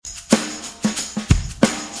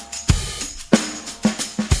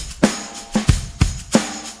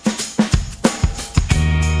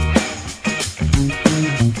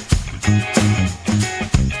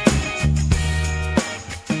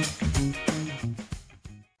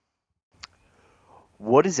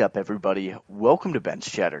What is up, everybody? Welcome to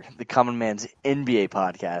Bench Chatter, the Common Man's NBA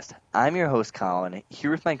podcast. I'm your host, Colin,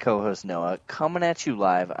 here with my co-host, Noah, coming at you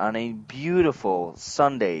live on a beautiful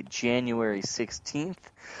Sunday, January 16th,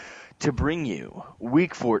 to bring you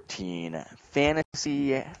Week 14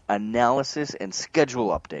 fantasy analysis and schedule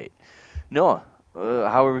update. Noah,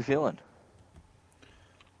 how are we feeling?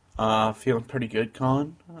 Feeling pretty good,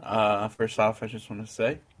 Colin. First off, I just want to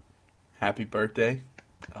say, happy birthday.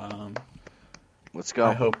 Let's go.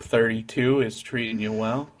 I hope 32 is treating you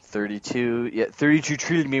well. 32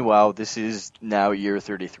 treated me well. This is now year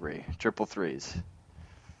 33. Triple threes.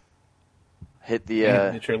 Hit the...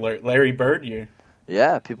 it's your Larry Bird year.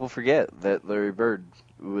 Yeah, people forget that Larry Bird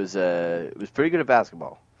was pretty good at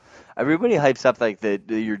basketball. Everybody hypes up like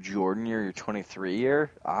your Jordan year, your 23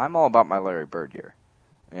 year. I'm all about my Larry Bird year.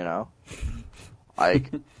 You know,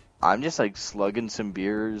 like I'm just like slugging some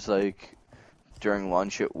beers like during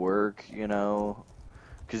lunch at work. You know,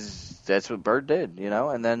 because that's what Bird did. You know,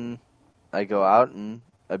 and then I go out and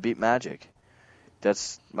I beat Magic.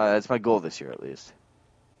 That's my goal this year at least.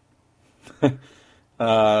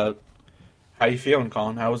 How you feeling,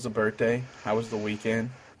 Colin? How was the birthday? How was the weekend?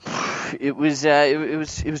 It was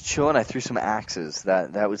chilling. I threw some axes.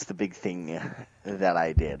 That was the big thing that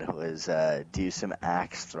I did was do some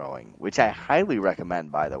axe throwing, which I highly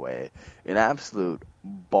recommend. By the way, an absolute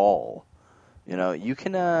ball. You know, you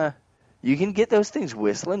can get those things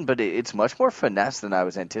whistling, but it's much more finesse than I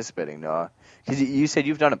was anticipating, Noah. Because you said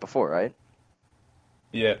you've done it before, right?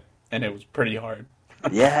 Yeah, and it was pretty hard.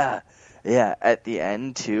 Yeah, at the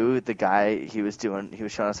end, too, the guy, he was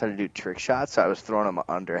showing us how to do trick shots, so I was throwing him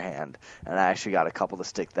underhand, and I actually got a couple to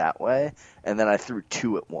stick that way, and then I threw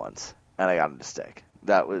two at once, and I got them to stick.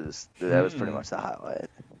 That was pretty much the highlight.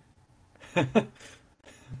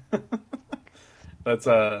 That's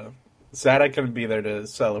sad I couldn't be there to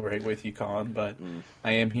celebrate with you, Colin, but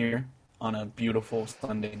I am here on a beautiful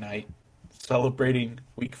Sunday night celebrating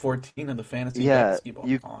Week 14 of the fantasy basketball,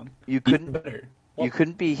 Colin. You couldn't better. You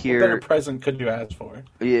couldn't be here. What better present could you ask for?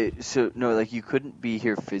 Yeah, so no, like you couldn't be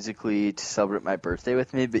here physically to celebrate my birthday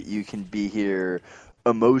with me, but you can be here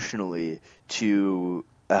emotionally to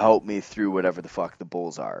help me through whatever the fuck the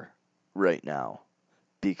Bulls are right now.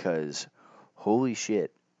 Because holy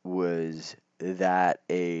shit, was that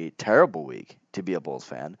a terrible week to be a Bulls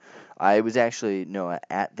fan. I was actually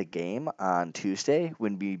at the game on Tuesday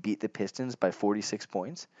when we beat the Pistons by 46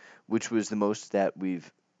 points, which was the most that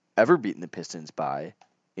we've ever beaten the Pistons by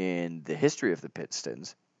in the history of the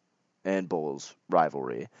Pistons and Bulls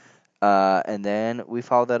rivalry. And then we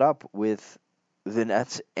followed that up with the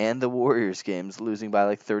Nets and the Warriors games losing by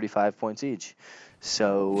like 35 points each.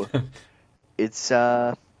 So it's,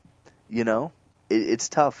 it's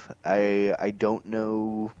tough. I don't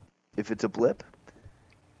know if it's a blip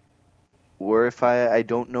or if I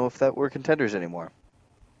don't know if that we're contenders anymore.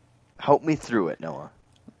 Help me through it, Noah.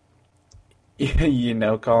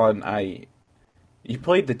 Colin, you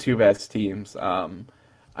played the two best teams. I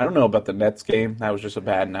don't know about the Nets game. That was just a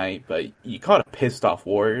bad night, but you caught a pissed off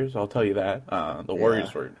Warriors, I'll tell you that. The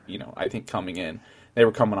Warriors were, I think coming in, they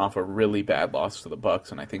were coming off a really bad loss to the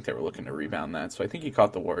Bucks, and I think they were looking to rebound that. So I think you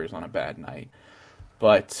caught the Warriors on a bad night.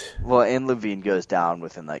 But and LaVine goes down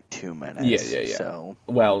within like 2 minutes. Yeah. So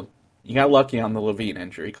you got lucky on the LaVine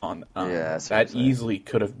injury, Colin. That easily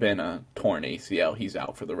could have been a torn ACL. He's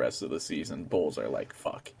out for the rest of the season. Bulls are like,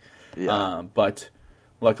 fuck. Yeah. But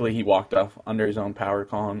luckily he walked off under his own power,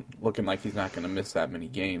 Colin, looking like he's not going to miss that many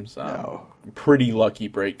games. No. Pretty lucky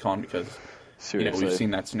break, Colin, because we've seen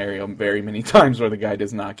that scenario very many times where the guy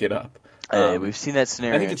does not get up. We've seen that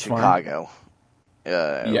scenario in Chicago.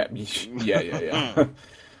 Yeah.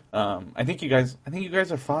 I think you guys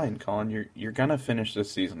are fine, Colin. You're gonna finish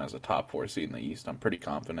this season as a top 4 seed in the East. I'm pretty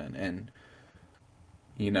confident, and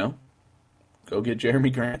go get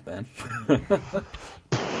Jeremy Grant then.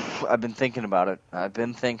 I've been thinking about it.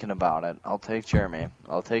 I'll take Jeremy.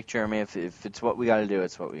 If it's what we got to do,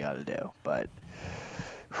 it's what we got to do. But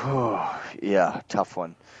yeah, tough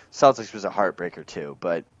one. Celtics was a heartbreaker too,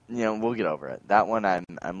 but we'll get over it. That one I'm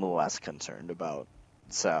a little less concerned about.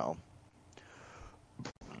 So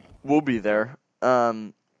we'll be there. I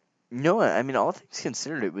mean, all things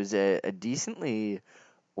considered, it was a decently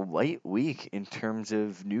light week in terms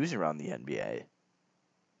of news around the NBA.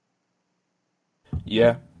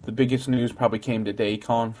 Yeah, the biggest news probably came today,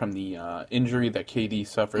 Colin, from the injury that KD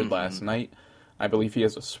suffered last night. I believe he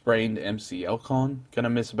has a sprained MCL, Colin. Going to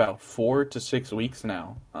miss about 4 to 6 weeks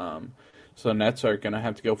now. So the Nets are going to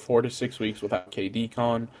have to go 4 to 6 weeks without KD,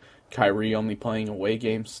 Colin. Kyrie only playing away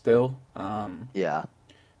games still. Yeah.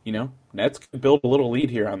 Nets could build a little lead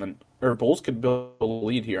here on or Bulls could build a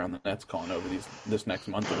lead here on the Nets calling over this next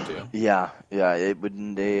month or two. Yeah, it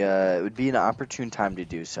would be an opportune time to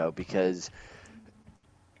do so because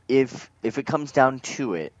if it comes down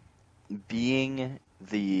to it, being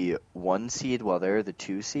the 1 seed while they're the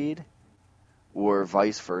 2 seed, or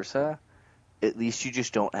vice versa, at least you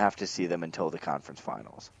just don't have to see them until the conference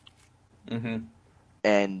finals. Mm-hmm.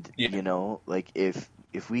 And Yeah. like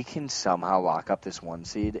if we can somehow lock up this 1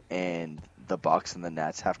 seed and the Bucks and the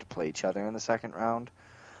Nets have to play each other in the second round,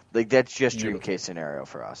 like that's just dream Beautiful. case scenario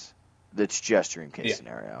for us. That's just dream case Yeah.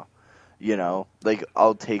 scenario. Like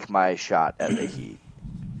I'll take my shot at the Heat.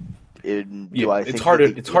 Yeah. Do I It's think hard.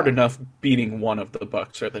 that It's hard enough beating one of the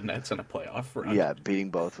Bucks or the Nets in a playoff run. yeah, beating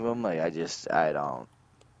both of them? Like I The don't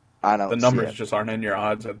see numbers it. just aren't in your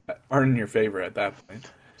aren't in your favor at that point.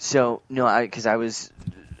 So no, because I was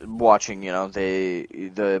watching,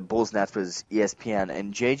 the Bulls Nets was ESPN,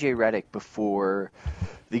 and JJ Redick before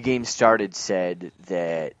the game started said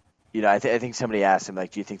that I think somebody asked him like,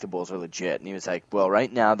 do you think the Bulls are legit? And he was like, well,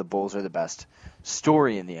 right now the Bulls are the best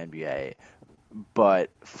story in the NBA, but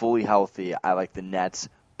fully healthy, I like the Nets,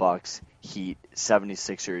 Bucks, Heat,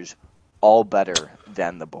 76ers all better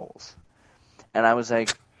than the Bulls. And I was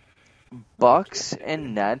like, Bucks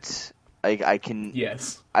and Nets, like I can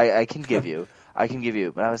Yes. I can give you.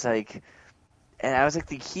 But I was like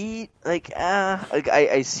the Heat, like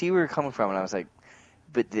I see where you're coming from, and I was like,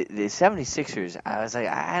 but the 76ers, I was like,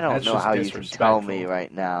 I don't That's know just how you can tell me disrespectful.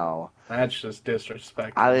 right now. That's just I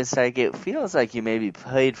disrespectful. was like, it feels like you maybe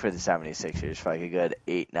played for the 76ers for like a good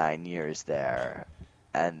 8-9 years there,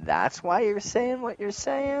 and that's why you're saying what you're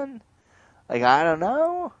saying. Like I don't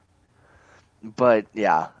know, but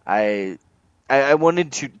yeah, I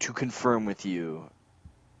wanted to confirm with you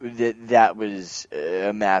that was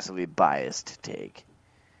a massively biased take.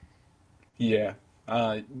 Yeah.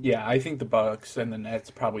 Yeah, I think the Bucks and the Nets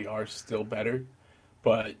probably are still better,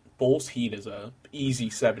 but Bulls Heat is a easy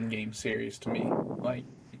 7 game series to me. Like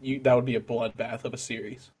that would be a bloodbath of a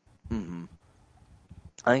series. Hmm.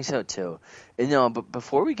 I think so too. And but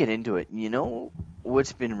before we get into it,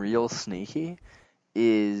 what's been real sneaky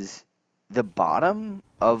is the bottom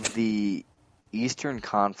of the Eastern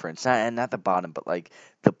Conference, not the bottom, but like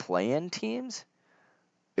the play-in teams.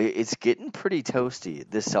 It's getting pretty toasty.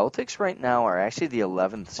 The Celtics right now are actually the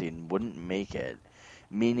 11th seed and wouldn't make it,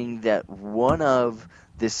 meaning that one of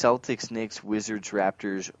the Celtics, Knicks, Wizards,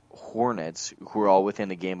 Raptors, Hornets, who are all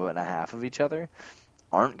within a game and a half of each other,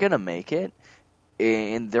 aren't going to make it.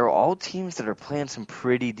 And they're all teams that are playing some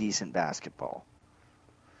pretty decent basketball.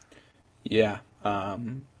 Yeah.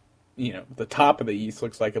 The top of the East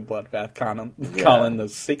looks like a bloodbath. Yeah. Colin, the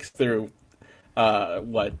 6 through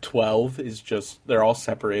 12 is just they're all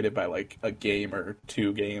separated by like a game or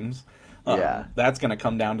 2 games. Yeah. That's going to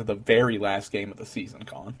come down to the very last game of the season,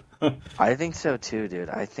 Colin. I think so too, dude.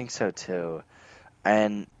 I think so too.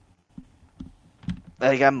 And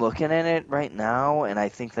like I'm looking at it right now, and I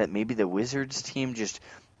think that maybe the Wizards team just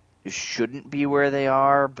shouldn't be where they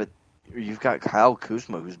are, but you've got Kyle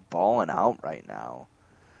Kuzma who's balling out right now.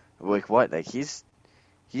 Like what? Like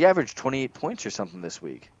he averaged 28 points or something this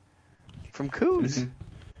week from Kuz. Mhm.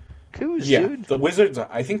 Kuz, Yeah, dude. the Wizards.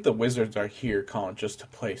 I think the Wizards are here, Colin, just to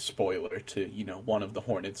play spoiler to one of the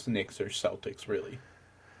Hornets, Knicks, or Celtics. Really.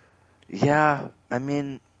 Yeah, I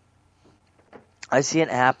mean, I see it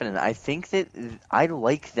happening. I think that I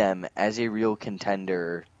like them as a real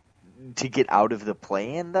contender to get out of the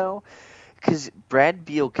play-in, though, because Brad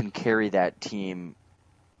Beal can carry that team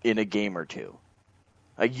in a game or two.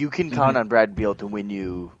 Like you can count Hmm. on Brad Beal to win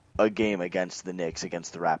you a game against the Knicks,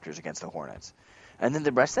 against the Raptors, against the Hornets, and then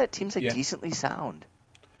the rest of that team's like Yeah. decently sound.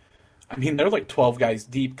 I mean, they're like 12 guys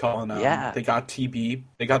deep, Colin. Yeah, They got TB.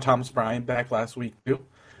 They got Thomas Bryant back last week too.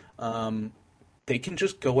 Um, they can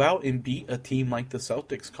just go out and beat a team like the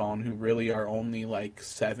Celtics, Colin, who really are only like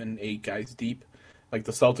 7, 8 guys deep. Like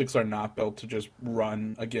the Celtics are not built to just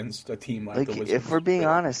run against a team like the like if we're Wizards. being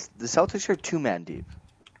Really. honest, the Celtics are 2-man deep.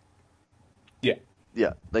 Yeah,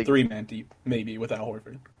 Yeah, like 3 man deep, maybe without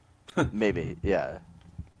Horford. maybe, yeah.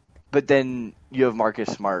 But then you have Marcus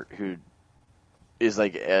Smart, who is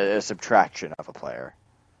like a subtraction of a player.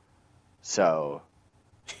 So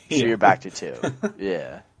Yeah. you're back to 2.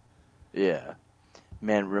 Yeah, yeah.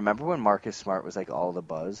 Man, remember when Marcus Smart was like all the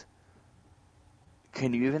buzz?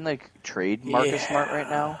 Can you even like trade Marcus Smart right Yeah.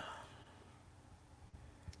 now?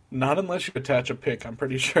 Not unless you attach a pick, I'm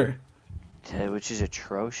pretty sure. Yeah, which is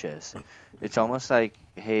atrocious. It's almost like,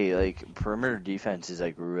 hey, like perimeter defense is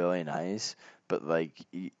like really nice, but like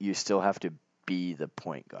you still have to be the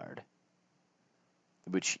point guard,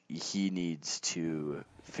 which he needs to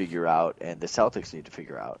figure out, and the Celtics need to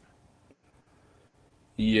figure out.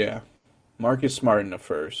 Yeah. Marcus Smart in the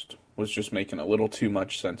first was just making a little too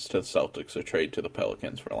much sense to the Celtics to trade to the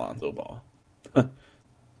Pelicans for Alonzo Ball.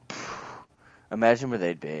 Imagine where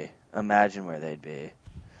they'd be. Imagine where they'd be.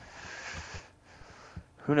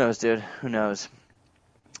 Who knows, dude? Who knows?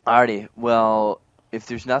 Alrighty. Well, if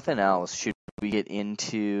there's nothing else, should we get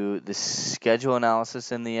into the schedule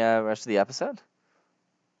analysis in the rest of the episode?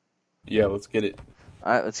 Yeah, let's get it.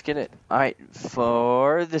 All right, let's get it. All right,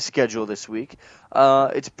 for the schedule this week,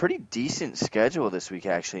 it's a pretty decent schedule this week,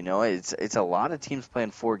 actually. No, it's a lot of teams playing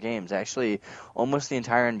 4 games. Actually, almost the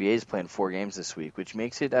entire NBA is playing 4 games this week, which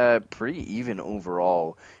makes it pretty even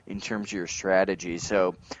overall in terms of your strategy.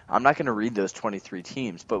 So I'm not going to read those 23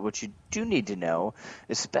 teams, but what you do need to know,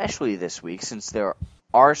 especially this week, since there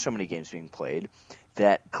are so many games being played,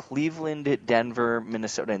 that Cleveland, Denver,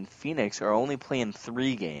 Minnesota, and Phoenix are only playing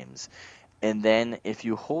 3 games. And then if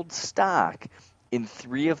you hold stock in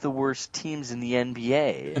 3 of the worst teams in the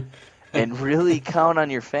NBA and really count on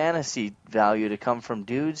your fantasy value to come from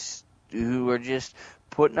dudes who are just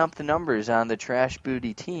putting up the numbers on the trash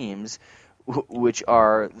booty teams, which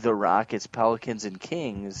are the Rockets, Pelicans, and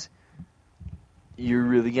Kings, you're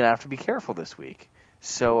really going to have to be careful this week.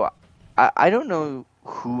 So I don't know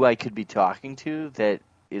who I could be talking to that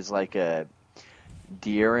is like a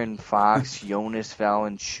De'Aaron Fox, Jonas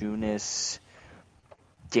Valanciunas,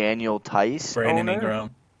 Daniel Tice Brandon owner?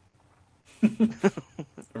 Ingram.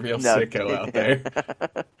 Real sicko out there.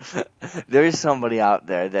 There's somebody out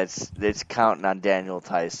there that's counting on Daniel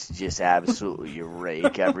Tice to just absolutely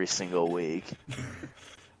rake every single week.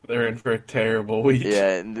 They're in for a terrible week.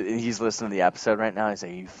 Yeah, and he's listening to the episode right now. He's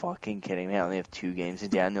like, "Are you fucking kidding me? I only have 2 games of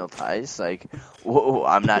Daniel Tice. Like, whoa,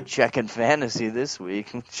 I'm not checking fantasy this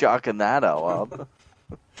week. I'm chalking that all up."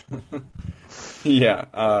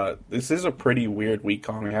 Yeah, this is a pretty weird week,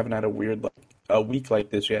 Colin. We haven't had a week like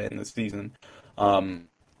this yet in the season.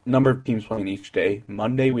 Number of teams playing each day.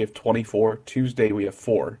 Monday we have 24. Tuesday we have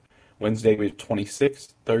 4. Wednesday we have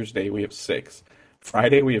 26. Thursday we have 6.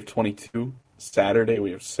 Friday we have 22. Saturday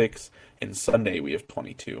we have 6. And Sunday we have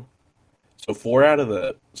 22. So 4 out of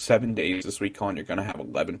the 7 days this week, Colin, you're going to have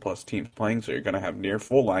 11 plus teams playing. So you're going to have near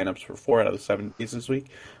full lineups for 4 out of the 7 days this week.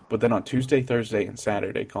 But then on Tuesday, Thursday, and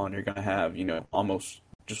Saturday, Colin, you're going to have, almost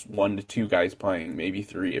just 1 to 2 guys playing, maybe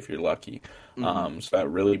 3 if you're lucky. Mm-hmm. So that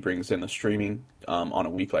really brings in the streaming on a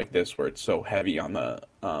week like this where it's so heavy on the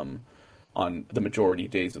majority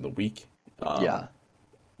days of the week. Yeah.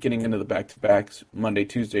 Getting into the back-to-backs, Monday,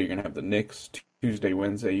 Tuesday, you're going to have the Knicks. Tuesday,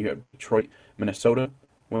 Wednesday, you have Detroit, Minnesota.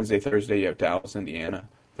 Wednesday, Thursday, you have Dallas, Indiana.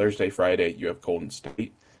 Thursday, Friday, you have Golden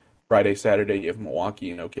State. Friday, Saturday, you have Milwaukee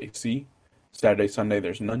and OKC. Saturday, Sunday,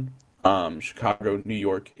 there's none. Chicago, New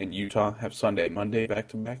York, and Utah have Sunday, Monday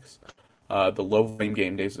back-to-backs. The low-volume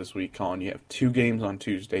game days this week, Colin, you have 2 games on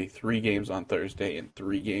Tuesday, 3 games on Thursday, and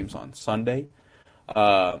 3 games on Sunday.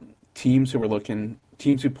 Teams who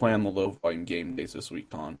play on the low-volume game days this week,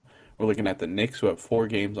 Colin, we're looking at the Knicks, who have 4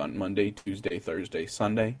 games on Monday, Tuesday, Thursday,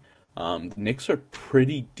 Sunday. The Knicks are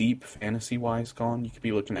pretty deep fantasy-wise, Colin. You could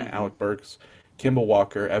be looking at Alec Burks, Kemba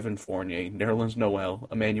Walker, Evan Fournier, Nerlens Noel,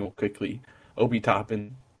 Emmanuel Quickley, Obi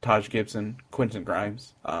Toppin, Taj Gibson, Quentin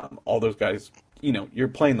Grimes. All those guys, you're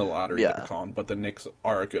playing the lottery, Colin, but the Knicks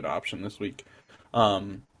are a good option this week.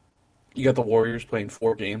 You got the Warriors playing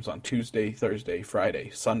 4 games on Tuesday, Thursday, Friday,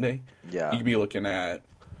 Sunday. Yeah. You could be looking at,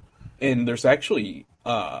 and there's actually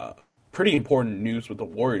pretty important news with the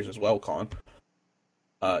Warriors as well, Colin.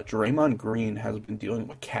 Draymond Green has been dealing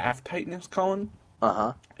with calf tightness, Colin.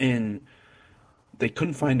 Uh-huh. And they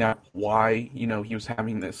couldn't find out why, he was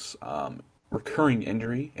having this recurring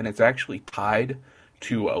injury, and it's actually tied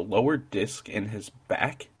to a lower disc in his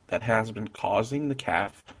back that has been causing the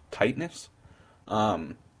calf tightness.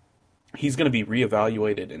 He's going to be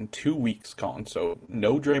reevaluated in 2 weeks, Colin. So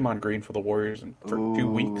no Draymond Green for the Warriors for 2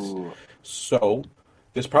 weeks. So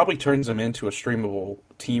this probably turns them into a streamable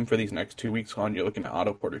team for these next 2 weeks, Colin. You're looking at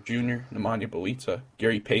Otto Porter Jr., Nemanja Bjelica,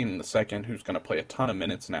 Gary Payton II, who's going to play a ton of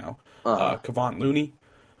minutes now, Kevon Looney,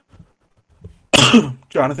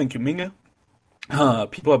 Jonathan Kuminga.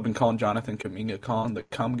 People have been calling Jonathan Kuminga, Colin, the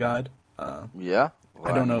cum god. Yeah.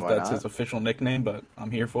 I don't know if that's his official nickname, but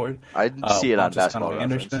I'm here for it. I didn't see it on Basketball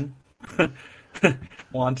Reference.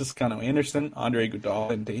 Juan Toscano-Anderson, Andre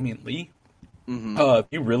Iguodala, and Damian Lee. Mm-hmm. If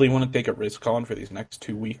you really want to take a risk, Colin, for these next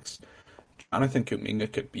 2 weeks, Jonathan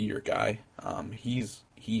Kuminga could be your guy. He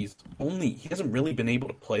hasn't really been able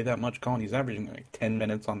to play that much, Colin. He's averaging like 10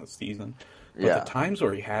 minutes on the season. But the times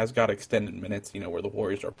where he has got extended minutes, where the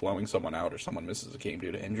Warriors are blowing someone out or someone misses a game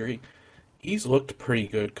due to injury, he's looked pretty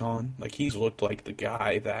good, Colin. Like, he's looked like the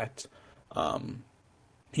guy that,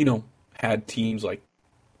 had teams like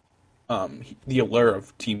the allure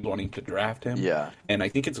of teams wanting to draft him. Yeah. And I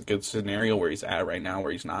think it's a good scenario where he's at right now,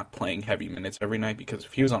 where he's not playing heavy minutes every night. Because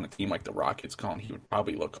if he was on a team like the Rockets, Colin, he would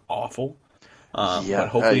probably look awful. Yeah, but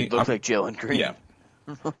hopefully, he looked like Jalen Green. yeah,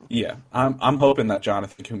 yeah. I'm hoping that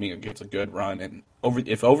Jonathan Kuminga gets a good run, and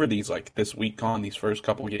over these like this week, Colin, these first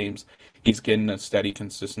couple games, he's getting a steady,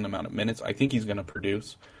 consistent amount of minutes. I think he's going to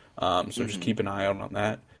produce. So just keep an eye out on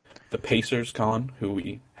that. The Pacers, Colin, who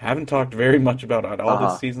we haven't talked very much about at all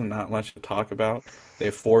this season, not much to talk about. They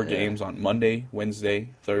have 4 games on Monday,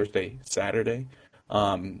 Wednesday, Thursday, Saturday.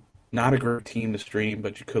 Not a great team to stream,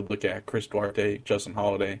 but you could look at Chris Duarte, Justin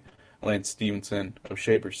Holiday, Lance Stevenson,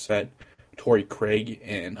 O'Shea Brissett, Torrey Craig,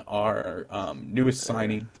 and our newest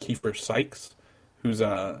signing, Kiefer Sykes, who's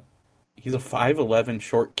he's a 5'11"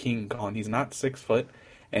 short king, Colin. He's not 6 foot.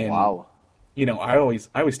 And Wow. you know, I always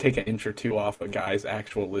take an inch or two off a guy's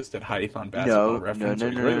actual listed height on Basketball Reference.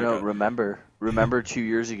 No. Remember 2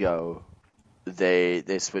 years ago, they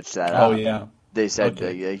switched that up. Oh yeah. They said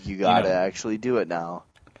you gotta actually do it now.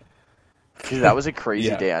 Because that was a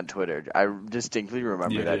crazy day on Twitter. I distinctly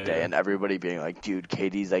remember that day, and everybody being like, "Dude,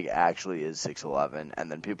 KD's like actually is 6'11,"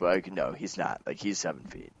 and then people are like, "No, he's not. Like he's 7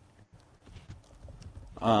 feet."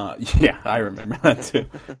 Yeah, I remember that too.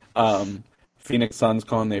 Phoenix Suns,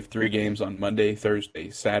 Colin, they have 3 games on Monday, Thursday,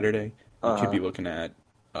 Saturday. You could be looking at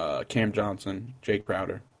Cam Johnson, Jake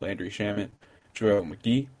Crowder, Landry Shamet, JaVale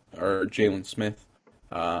McGee, or Jalen Smith.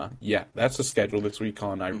 Yeah, that's the schedule this week,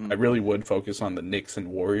 Colin. I really would focus on the Knicks and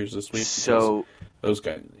Warriors this week. So those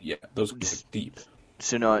guys are deep.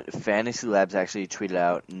 So no, Fantasy Labs actually tweeted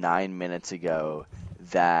out 9 minutes ago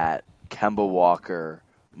that Kemba Walker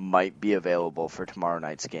might be available for tomorrow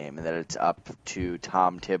night's game, and that it's up to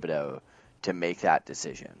Tom Thibodeau to make that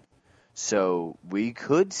decision. So we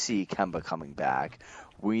could see Kemba coming back.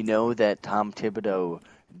 We know that Tom Thibodeau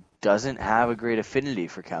doesn't have a great affinity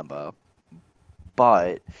for Kemba,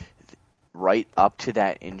 but right up to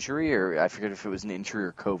that injury, or I forget if it was an injury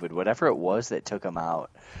or COVID, whatever it was that took him out,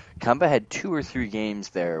 Kemba had 2 or 3 games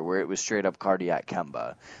there where it was straight up cardiac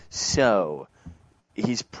Kemba. So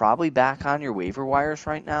he's probably back on your waiver wires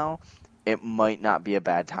right now. It might not be a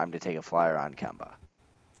bad time to take a flyer on Kemba.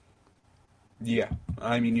 Yeah,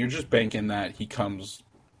 I mean, you're just banking that he comes,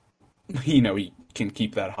 he can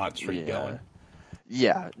keep that hot streak going.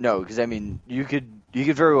 Yeah, no, because I mean, you could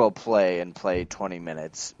very well play 20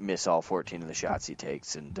 minutes, miss all 14 of the shots he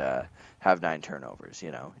takes, and have 9 turnovers.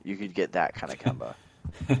 You could get that kind of Kemba.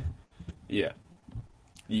 Yeah.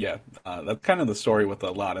 That's kind of the story with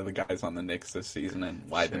a lot of the guys on the Knicks this season, and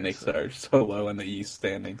why the Knicks are so low in the East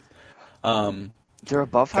standings. They're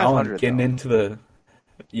above 500. Getting into the,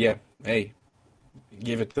 hey,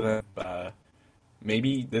 give it to them.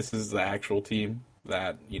 Maybe this is the actual team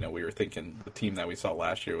that we were thinking. The team that we saw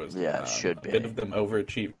last year was should be a bit of them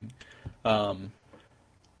overachieving.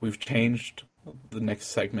 We've changed the next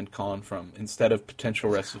segment, Colin, from instead of potential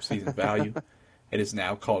rest of season value, it is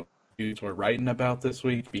now called Dudes We're Writing About this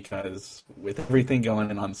week, because with everything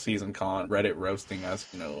going on season, Colin, Reddit roasting us,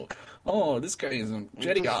 this guy isn't,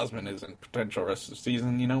 Jetty Osman isn't potential rest of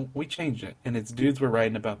season, we changed it, and it's Dudes We're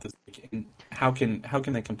Writing About this week. And how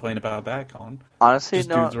can they complain about that, Colin? Honestly, just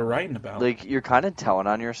no. Dudes we're writing about. Like, you're kind of telling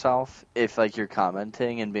on yourself if, like, you're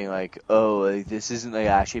commenting and being like, oh, like, this isn't, like,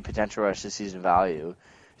 actually potential rest of season value.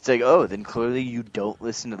 It's like, oh, then clearly you don't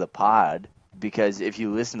listen to the pod, because if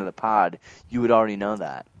you listen to the pod, you would already know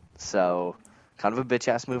that. So, kind of a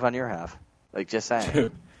bitch-ass move on your half. Like, just saying.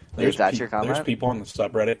 Dude, Is that your comment? There's people on the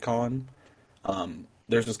subreddit, Colin.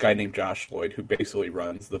 There's this guy named Josh Lloyd who basically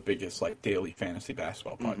runs the biggest daily fantasy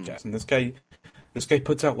basketball podcast, and this guy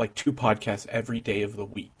puts out 2 podcasts every day of the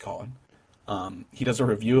week, Colin. He does a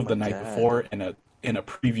review of the night before and a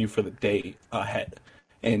preview for the day ahead.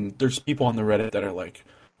 And there's people on the Reddit that are like,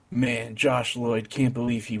 man, Josh Lloyd can't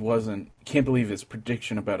believe his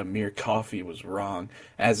prediction about Amir Coffey was wrong.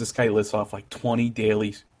 As this guy lists off 20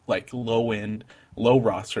 daily low-end,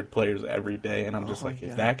 low-rostered players every day, and I'm just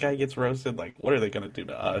if that guy gets roasted, what are they going to do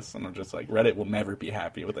to us? And I'm just Reddit will never be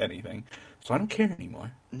happy with anything. So I don't care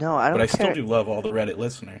anymore. No, I don't But I care. still do love all the Reddit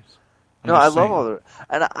listeners. Love all the...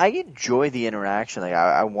 And I enjoy the interaction.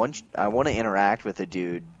 I want to interact with a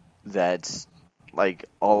dude that's,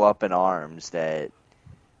 all up in arms that,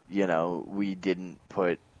 we didn't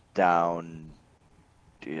put down...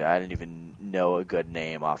 Dude, I didn't even know a good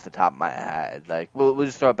name off the top of my head. We'll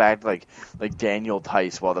just throw it back to, Daniel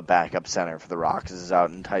Tice while the backup center for the Rockets is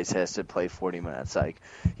out and Tice has to play 40 minutes.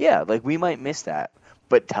 We might miss that.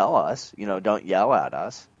 But tell us, don't yell at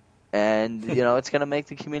us. And, it's going to make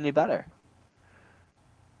the community better.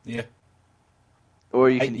 Yeah. Or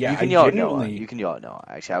you can yell at Noah. genuinely, You can yell at Noah.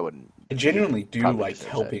 Actually, I wouldn't. I genuinely do Probably like deserves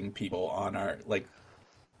it. helping people on our like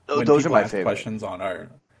Oh, when those are people my ask favorite. questions on our,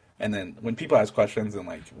 and then when people ask questions and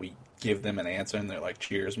like we give them an answer and they're like,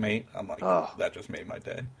 "Cheers, mate," I'm like, Oh. that just made my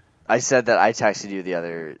day. I said that I texted you the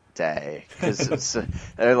other day because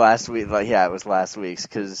or last week. Like, yeah, it was last week's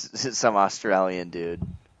because some Australian dude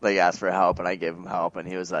like asked for help and I gave him help and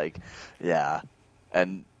he was like, "Yeah,"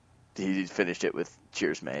 and he finished it with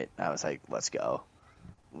 "Cheers, mate." I was like, "Let's go,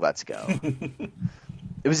 let's go."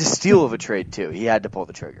 It was a steal of a trade too. He had to pull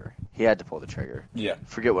the trigger. Yeah,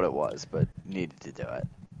 Forget what it was, but needed to do it.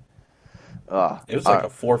 it was like a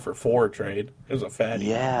 4-for-4 trade. It was a fatty.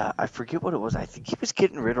 Yeah, I forget what it was. I think he was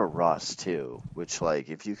getting rid of Russ too, which like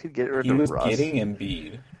if you could get rid He of was Russ, getting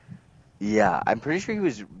Embiid. yeah, I'm pretty sure he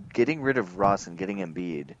was getting rid of Russ and getting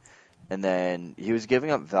Embiid, and then he was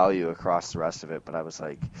giving up value across the rest of it. But I was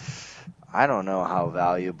like, I don't know how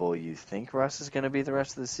valuable you think Russ is going to be the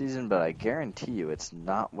rest of the season, but I guarantee you it's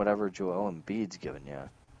not whatever Joel Embiid's giving you.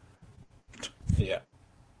 Yeah.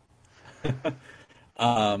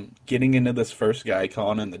 Getting into this first guy,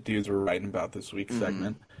 Colin, and the dudes we're writing about this week's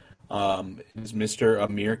segment, is Mr.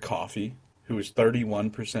 Amir Coffey, who is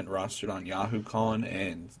 31% rostered on Yahoo, Colin,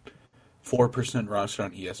 and 4% rostered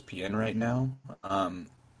on ESPN right now.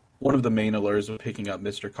 One of the main allures of picking up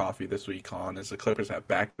Mr. Coffey this week, Colin, is the Clippers have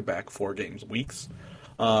back-to-back 4-game weeks.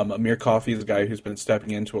 Amir Coffey is a guy who's been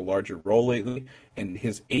stepping into a larger role lately. In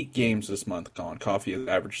his 8 games this month, Colin, Coffey has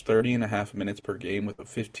averaged 30.5 minutes per game with a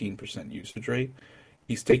 15% usage rate.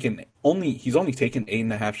 He's only taken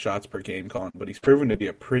 8.5 shots per game, Colin, but he's proven to be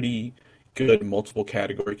a pretty good multiple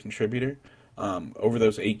category contributor. Over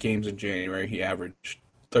those 8 games in January, he averaged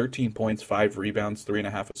 13 points, 5 rebounds,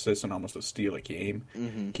 3.5 assists, and almost a steal a game.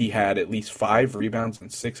 He had at least 5 rebounds in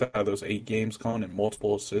 6 out of those 8 games, Colin, and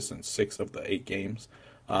multiple assists in 6 of the 8 games.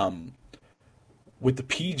 With the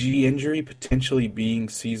PG injury potentially being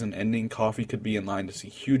season-ending, Coffey could be in line to see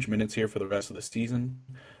huge minutes here for the rest of the season.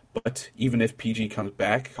 But even if PG comes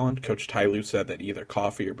back, Colin, Coach Ty Lue said that either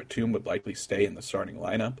Coffey or Batum would likely stay in the starting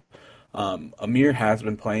lineup. Amir has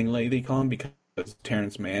been playing lately, Colin, because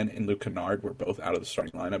Terrence Mann and Luke Kennard were both out of the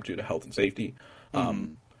starting lineup due to health and safety.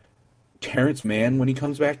 Terrence Mann, when he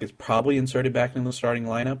comes back, is probably inserted back in the starting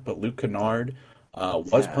lineup, but Luke Kennard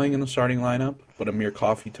was playing in the starting lineup, but Amir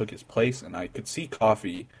Coffey took his place, and I could see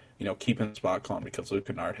Coffey, keeping the spot, Colin, because Luke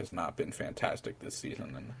Kennard has not been fantastic this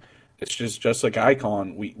season, and it's just like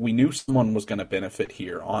Icon. We knew someone was going to benefit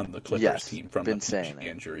here on the Clippers team from the PG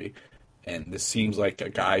injury, and this seems like a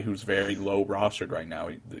guy who's very low rostered right now.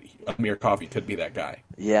 Amir Coffey could be that guy.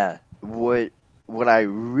 Yeah. What I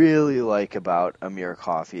really like about Amir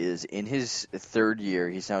Coffey is in his 3rd year,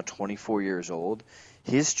 he's now 24 years old.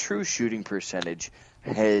 His true shooting percentage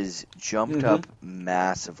has jumped up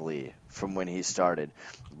massively from when he started.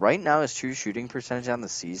 Right now, his true shooting percentage on the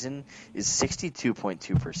season is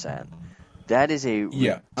 62.2%. That is a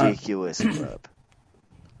ridiculous clip.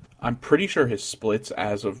 I'm pretty sure his splits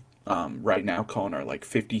as of right now, Colin, are like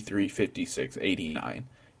 53, 56, 89.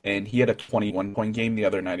 And he had a 21-point game the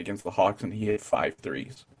other night against the Hawks, and he hit 5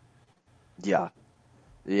 threes. Yeah.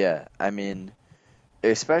 Yeah, I mean,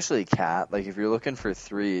 especially Cat. Like, if you're looking for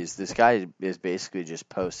threes, this guy is basically just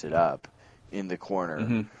posted up in the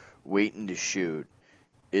corner, waiting to shoot.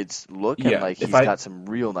 It's looking like he's got some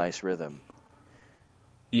real nice rhythm.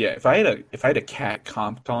 Yeah, if I had a Cat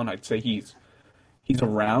comp on, I'd say he's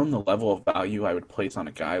around the level of value I would place on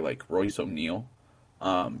a guy like Royce O'Neal.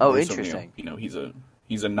 Royce interesting. O'Neal,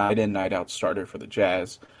 he's a night in, night out starter for the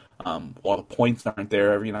Jazz. While the points aren't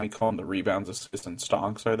there every night, Colin, the rebounds, assists, and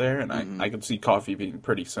stonks are there, and I could see Coffey being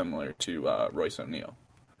pretty similar to Royce O'Neal.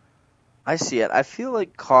 I see it. I feel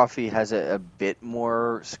like Coffey has a bit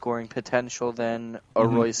more scoring potential than a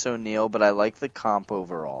Royce O'Neal, but I like the comp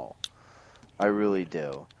overall. I really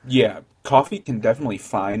do. Yeah, Coffey can definitely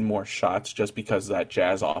find more shots just because that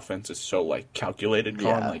Jazz offense is so calculated,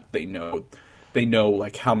 Colin. Yeah. Like they know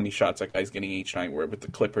like how many shots that guy's getting each night. Where with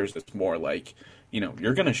the Clippers, it's more like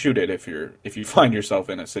you're gonna shoot it if you find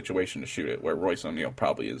yourself in a situation to shoot it. Where Royce O'Neal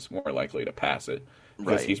probably is more likely to pass it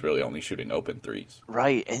because he's really only shooting open threes.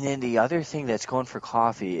 Right, and then the other thing that's going for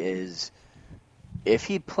Coffey is if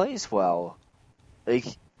he plays well, like.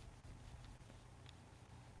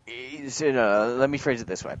 Let me phrase it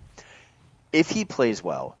this way. If he plays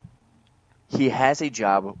well, he has a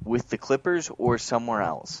job with the Clippers or somewhere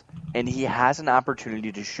else, and he has an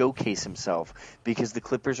opportunity to showcase himself because the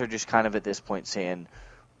Clippers are just kind of at this point saying,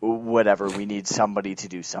 whatever, we need somebody to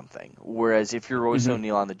do something. Whereas if you're Royce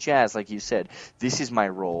O'Neal on the Jazz, like you said, this is my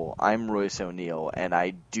role. I'm Royce O'Neal, and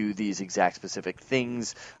I do these exact specific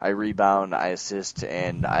things. I rebound, I assist,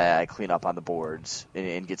 and I clean up on the boards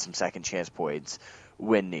and get some second chance points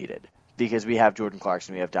when needed. Because we have Jordan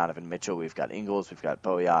Clarkson, we have Donovan Mitchell, we've got Ingles, we've got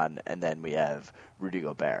Bojan, and then we have Rudy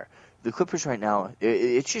Gobert. The Clippers right now,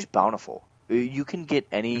 it's just bountiful. You can get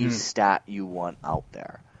any stat you want out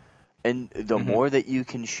there. And the more that you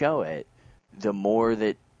can show it, the more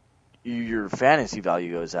that your fantasy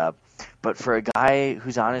value goes up. But for a guy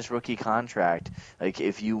who's on his rookie contract, like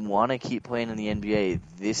if you want to keep playing in the NBA,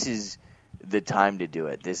 this is the time to do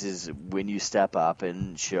it. This is when you step up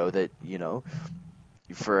and show that,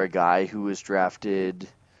 for a guy who was drafted,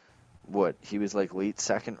 he was like late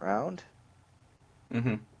second round?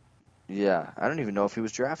 Mm-hmm. Yeah, I don't even know if he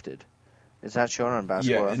was drafted. It's not shown on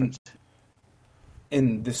Basketball Reference.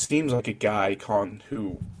 And this seems like a guy, Colin,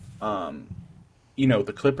 who,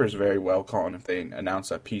 the Clippers very well, Colin, if they announce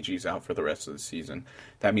that PG's out for the rest of the season,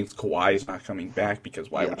 that means Kawhi is not coming back, because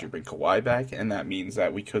why would you bring Kawhi back? And that means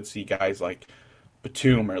that we could see guys like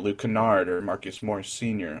Batum or Luke Kennard or Marcus Morris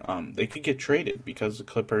Sr., they could get traded because the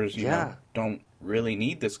Clippers, don't really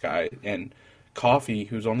need this guy. And Coffee,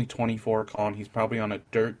 who's only 24, Colin, he's probably on a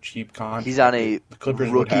dirt cheap contract. He's on a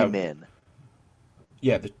rookie min.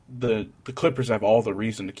 Yeah, the Clippers have all the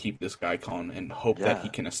reason to keep this guy, Colin, and hope that he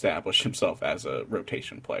can establish himself as a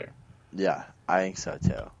rotation player. Yeah, I think so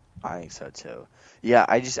too. Yeah,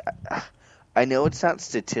 I know it's not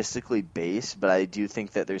statistically based, but I do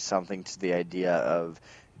think that there's something to the idea of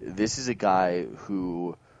this is a guy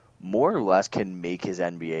who more or less can make his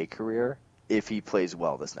NBA career if he plays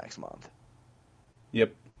well this next month.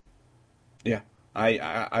 Yep. Yeah,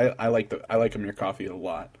 I like Amir Coffey a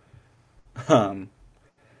lot.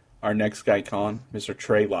 Our next guy, Colin, Mr.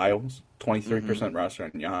 Trey Lyles, 23% roster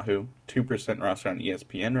on Yahoo, 2% roster on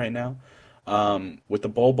ESPN right now. With the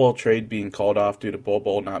Bol trade being called off due to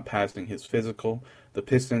Bol not passing his physical, the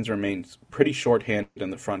Pistons remain pretty shorthanded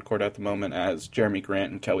in the front court at the moment, as Jeremy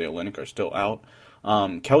Grant and Kelly Olynyk are still out.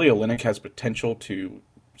 Kelly Olynyk has potential to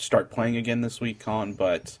start playing again this week, Colin,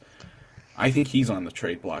 but I think he's on the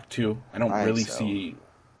trade block too. I don't really see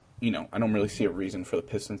a reason for the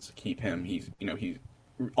Pistons to keep him. He's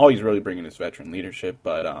really bringing is veteran leadership,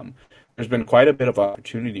 but there's been quite a bit of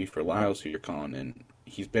opportunity for Lyles here, Colin, and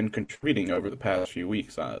he's been contributing over the past few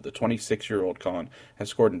weeks. The 26-year-old Colin has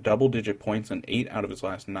scored in double-digit points in 8 out of his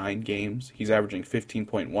last 9 games. He's averaging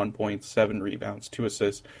 15.1 points, 7 rebounds, 2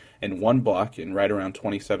 assists, and 1 block in right around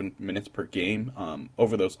 27 minutes per game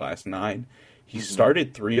over those last 9. He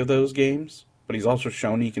started 3 of those games, but he's also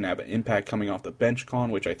shown he can have an impact coming off the bench,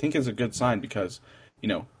 Colin, which I think is a good sign because,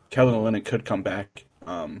 Kelly Olynyk could come back.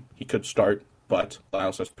 He could start, but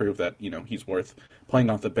Lyles has proved that, he's worth playing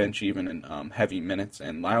off the bench even in heavy minutes.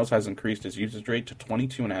 And Lyles has increased his usage rate to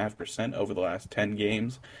 22.5% over the last 10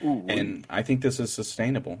 games. Ooh, and I think this is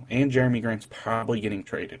sustainable. And Jeremy Grant's probably getting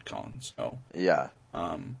traded, Colin. So, yeah.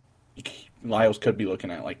 Lyles could be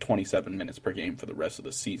looking at like 27 minutes per game for the rest of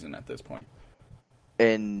the season at this point.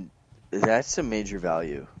 And that's a major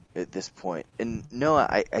value at this point. And no,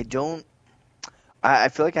 I don't. I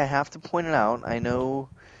feel like I have to point it out. I know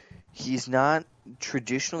he's not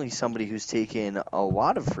traditionally somebody who's taken a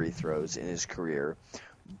lot of free throws in his career,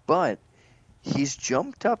 but he's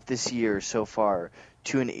jumped up this year so far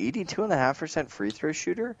to an 82.5% free throw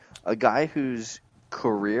shooter, a guy whose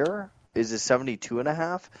career is a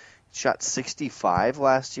 72.5, shot 65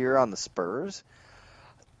 last year on the Spurs.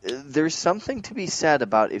 There's something to be said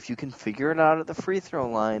about if you can figure it out at the free throw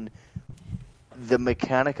line, the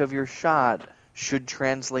mechanic of your shot should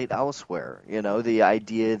translate elsewhere. The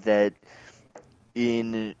idea that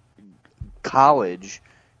in college,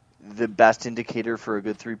 the best indicator for a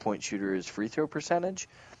good three-point shooter is free throw percentage.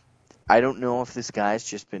 I don't know if this guy's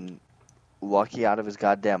just been lucky out of his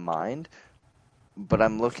goddamn mind, but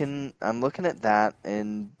I'm looking at that,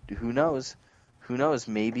 and who knows?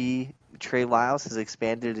 Maybe Trey Lyles has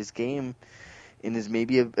expanded his game and is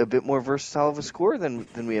maybe a bit more versatile of a scorer than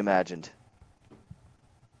we imagined.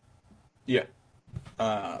 Yeah.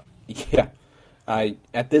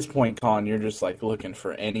 At this point, Colin, you're just like looking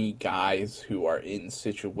for any guys who are in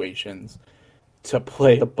situations to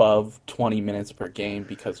play above 20 minutes per game,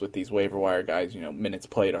 because with these waiver wire guys, minutes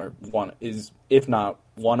played if not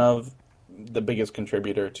one of the biggest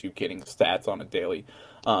contributor to getting stats on a daily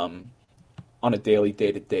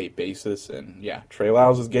day-to-day basis. And yeah, Trey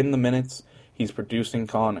Lyles is getting the minutes. He's producing,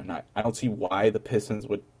 Colin, and I don't see why the Pistons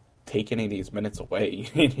would take any of these minutes away,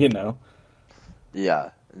 Yeah,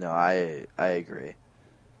 no, I agree.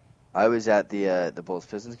 I was at the Bulls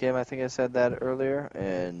Pistons game. I think I said that earlier,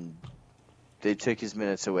 and they took his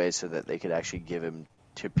minutes away so that they could actually give him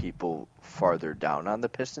to people farther down on the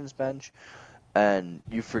Pistons bench. And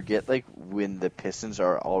you forget, like, when the Pistons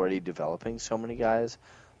are already developing so many guys,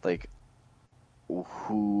 like,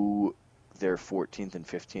 who their 14th and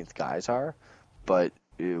 15th guys are. But,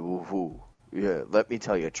 let me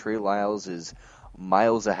tell you, Trey Lyles is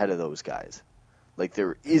miles ahead of those guys. Like,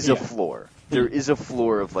 there is a floor. There is a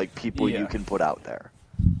floor of, like, people you can put out there.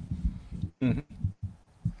 Mm-hmm.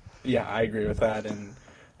 Yeah, I agree with that, and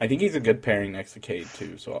I think he's a good pairing next to Cade,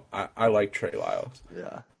 too, so I like Trey Lyles.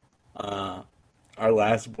 Yeah. Our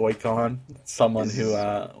last boy, Con, someone who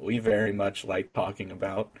we very much like talking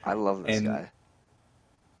about. I love this guy.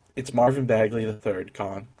 It's Marvin Bagley III,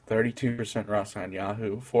 Con. 32% roster on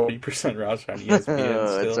Yahoo, 40% roster on ESPN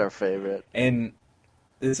still. It's our favorite. And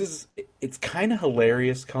it's kind of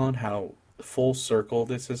hilarious, Con, how full circle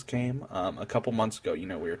this has came. A couple months ago, we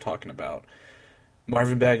were talking about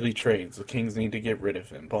Marvin Bagley trades. The Kings need to get rid of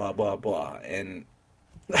him, blah, blah, blah. And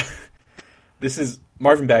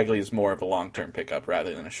Marvin Bagley is more of a long-term pickup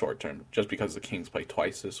rather than a short-term, just because the Kings play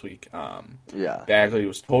twice this week. Bagley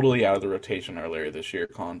was totally out of the rotation earlier this year,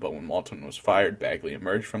 Colin, but when Walton was fired, Bagley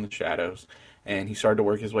emerged from the shadows, and he started to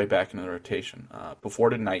work his way back into the rotation.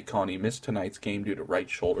 Before tonight, Colin, he missed tonight's game due to right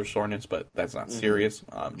shoulder soreness, but that's not serious,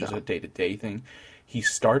 just a day-to-day thing. He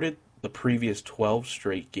started the previous 12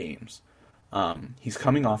 straight games. He's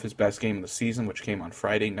coming off his best game of the season, which came on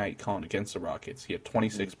Friday night, Colin, against the Rockets. He had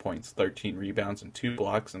 26 points, 13 rebounds, and 2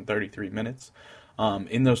 blocks in 33 minutes.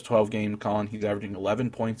 In those 12 games, Colin, he's averaging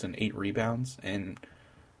 11 points and 8 rebounds. And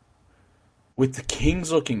with the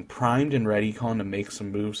Kings looking primed and ready, Colin, to make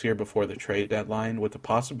some moves here before the trade deadline, with the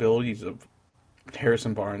possibilities of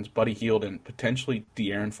Harrison Barnes, Buddy Hield, and potentially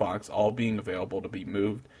De'Aaron Fox all being available to be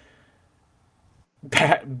moved,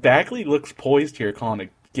 Bagley looks poised here, Colin, to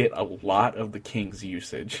get a lot of the Kings'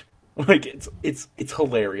 usage. Like, it's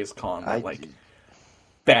hilarious, Colin, that,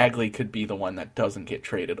 Bagley could be the one that doesn't get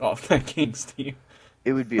traded off that Kings team.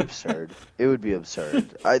 It would be absurd. It would be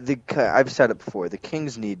absurd. I've said it before. The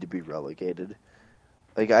Kings need to be relegated.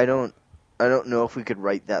 Like, I don't know if we could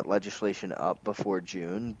write that legislation up before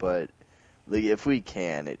June, but like, if we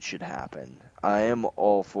can, it should happen. I am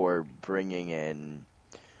all for bringing in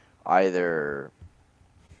either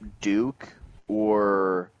Duke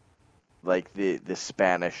or like the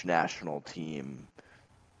Spanish national team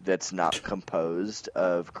that's not composed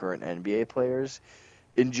of current NBA players,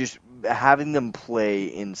 and just having them play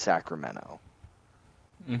in Sacramento.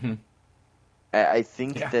 Mm-hmm. I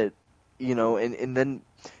think that, and then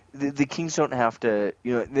the Kings don't have to,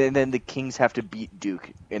 then the Kings have to beat Duke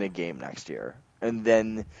in a game next year. And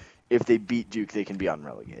then if they beat Duke, they can be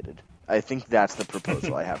unrelegated. I think that's the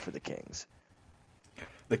proposal I have for the Kings.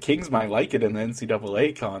 The Kings might like it in the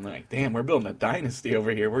NCAA, Colin. Like, damn, we're building a dynasty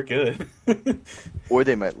over here. We're good. Or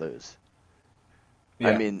they might lose.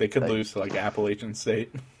 Yeah, I mean, they could lose to like Appalachian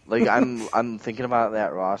State. Like, I'm thinking about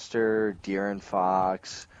that roster: De'Aaron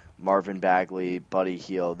Fox, Marvin Bagley, Buddy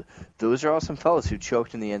Hield. Those are all some fellas who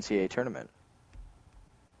choked in the NCAA tournament.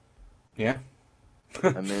 Yeah.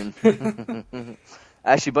 I mean,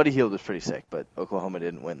 actually, Buddy Hield was pretty sick, but Oklahoma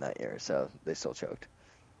didn't win that year, so they still choked.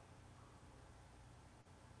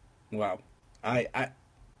 Wow.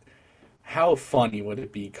 How funny would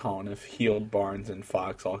it be, Colin, if Hield, Barnes, and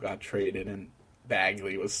Fox all got traded and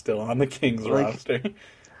Bagley was still on the Kings roster?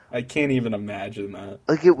 I can't even imagine that.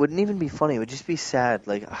 Like, it wouldn't even be funny. It would just be sad.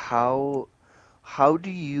 Like, how do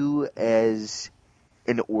you, as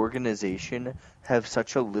an organization, have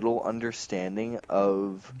such a little understanding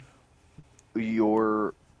of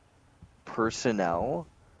your personnel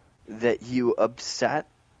that you upset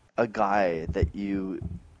a guy that you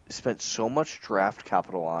spent so much draft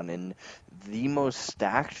capital on in the most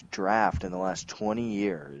stacked draft in the last 20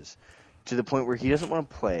 years to the point where he doesn't want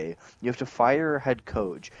to play? You have to fire your head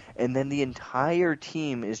coach, and then the entire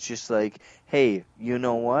team is just like, hey, you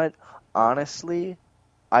know what? Honestly,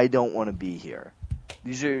 I don't want to be here.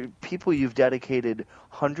 These are people you've dedicated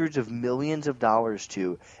hundreds of millions of dollars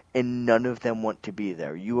to, and none of them want to be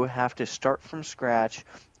there. You have to start from scratch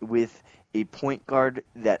with a point guard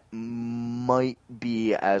that might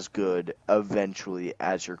be as good eventually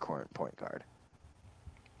as your current point guard.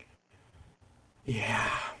 Yeah.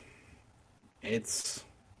 They're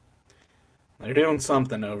doing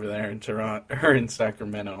something over there in Toronto or in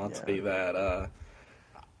Sacramento, I'll tell you that.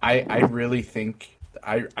 I really think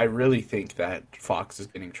that Fox is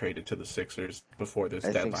getting traded to the Sixers before this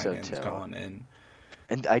deadline ends, Colin.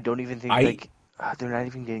 And I don't even think they're not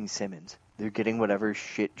even getting Simmons. They're getting whatever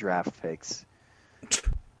shit draft picks.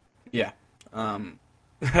 Yeah.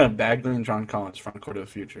 Bagley and John Collins, front court of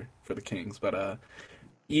the future for the Kings. But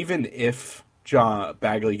even if John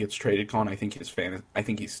Bagley gets traded, Colin, I think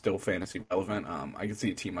he's still fantasy relevant. I can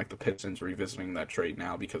see a team like the Pistons revisiting that trade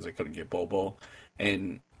now because they couldn't get Bol,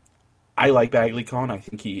 and I like Bagley, Colin. I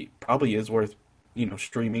think he probably is worth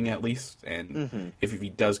streaming at least. And if he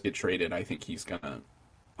does get traded, I think he's gonna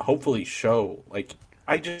hopefully show. Like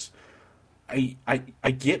I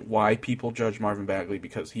get why people judge Marvin Bagley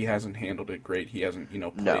because he hasn't handled it great. He hasn't,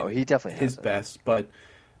 played No, he definitely his hasn't. best, but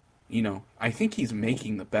I think he's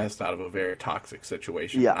making the best out of a very toxic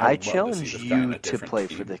situation. Yeah, I would love to see challenge this guy on you a to different play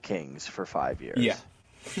team. for the Kings for 5 years. Yeah.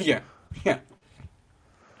 Yeah.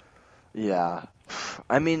 Yeah.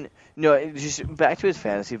 I mean, no, just back to his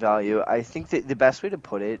fantasy value, I think that the best way to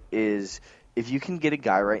put it is if you can get a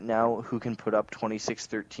guy right now who can put up 26,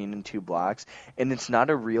 13, and 2 blocks, and it's not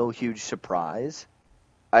a real huge surprise,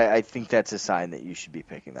 I think that's a sign that you should be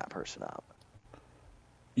picking that person up.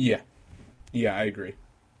 Yeah. Yeah, I agree.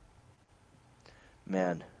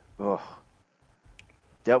 Man,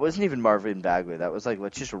 that wasn't even Marvin Bagley. That was like,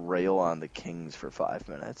 let's just rail on the Kings for 5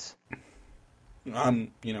 minutes.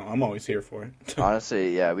 I'm always here for it.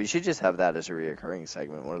 Honestly, yeah, we should just have that as a reoccurring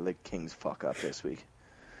segment. What did the Kings fuck up this week?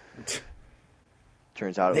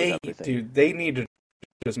 Turns out it was everything. Dude, they need to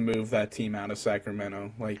just move that team out of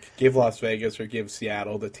Sacramento. Like, give Las Vegas or give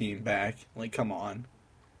Seattle the team back. Like, come on.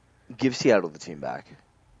 Give Seattle the team back.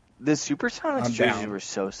 The Supersonics I'm jerseys down. were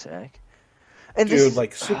so sick. And Dude,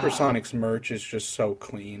 like, Supersonics merch is just so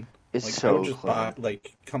clean. It's like, so I would just clean. buy,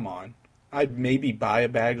 like, come on. I'd maybe buy a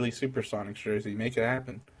Bagley Supersonics jersey. Make it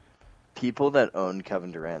happen. People that own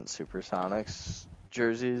Kevin Durant Supersonics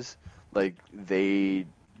jerseys, like, they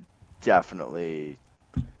definitely,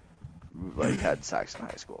 like, had sex in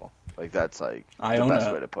high school. Like, that's, like, the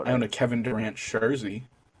best way to put it. I own a Kevin Durant jersey.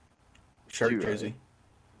 Shirt jersey.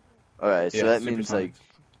 Alright, so Yeah, that means, Supersonics.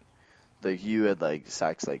 like, you had, like,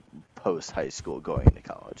 sex, like, post-high school going into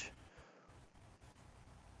college.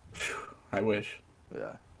 I wish.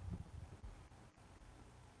 Yeah.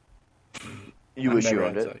 You wish you never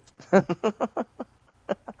owned had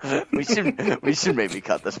it. We should maybe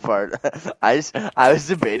cut this part. I was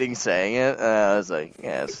debating saying it, and I was like,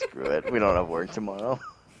 yeah, screw it. We don't have work tomorrow.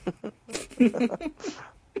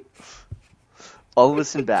 I'll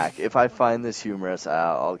listen back. If I find this humorous,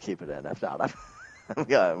 I'll keep it in. If not, I'm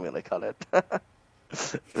gonna cut it.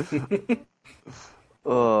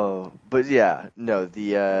 Oh, but yeah, no.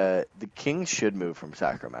 The Kings should move from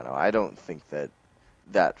Sacramento. I don't think that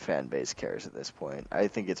fan base cares at this point. I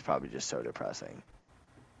think it's probably just so depressing.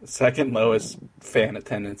 Second lowest fan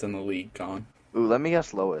attendance in the league, gone. Ooh, let me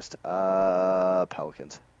guess lowest.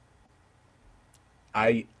 Pelicans.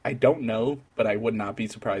 I don't know, but I would not be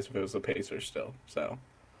surprised if it was the Pacers still. So.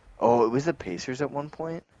 Oh, it was the Pacers at one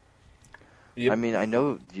point? Yep. I mean, I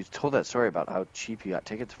know you told that story about how cheap you got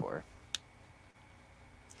tickets for.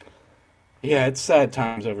 Yeah, it's sad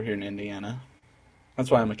times over here in Indiana.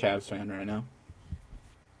 That's why I'm a Cavs fan right now.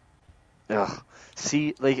 Ugh.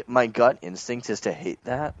 See, like, my gut instinct is to hate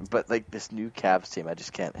that, but, like, this new Cavs team I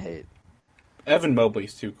just can't hate. Evan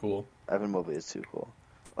Mobley's too cool. Evan Mobley is too cool.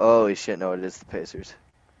 Holy shit, no, it is the Pacers.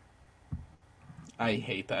 I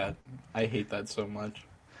hate that. I hate that so much.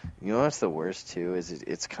 You know what's the worst, too, is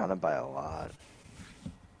it's kind of by a lot.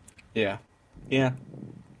 Yeah. Yeah.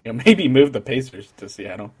 Maybe move the Pacers to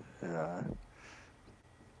Seattle. And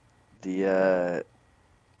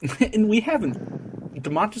we haven't.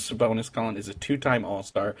 Domantas Sabonis, Colin, is a 2-time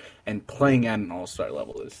All-Star and playing at an All-Star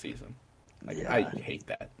level this season. I hate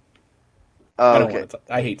that. Oh, okay.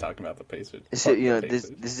 I hate talking about the Pacers. So, this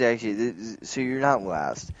is actually... so you're not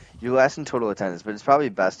last. You're last in total attendance, but it's probably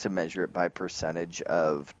best to measure it by percentage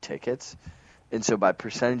of tickets. And so by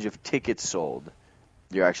percentage of tickets sold,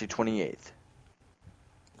 you're actually 28th.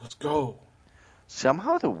 Let's go.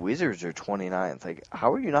 Somehow the Wizards are 29th. Like,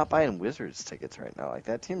 how are you not buying Wizards tickets right now? Like,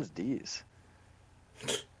 that team's D's.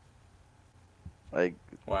 Like,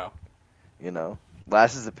 wow.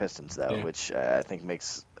 Last is the Pistons, though, Yeah. which I think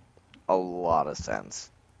makes a lot of sense.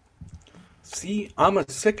 See, I'm a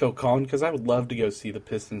sicko, Colin, because I would love to go see the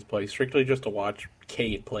Pistons play, strictly just to watch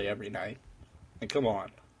Cade play every night. Like, come on.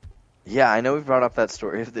 Yeah, I know we brought up that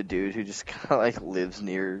story of the dude who just kind of, like, lives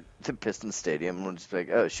near the Pistons Stadium and just be like,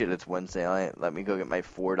 oh, shit, it's Wednesday night. Let me go get my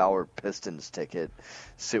 $4 Pistons ticket,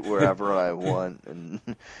 sit wherever I want, and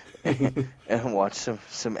watch some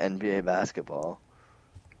NBA basketball.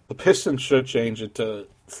 The Pistons should change it to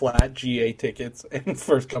flat GA tickets and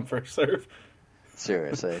first come, first serve.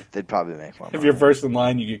 Seriously, they'd probably make more money. If you're first in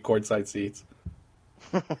line, you get courtside seats.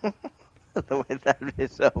 The way that would be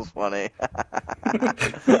so funny.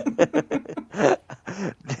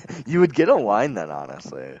 You would get a line then,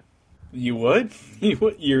 honestly. You would?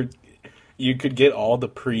 You could get all the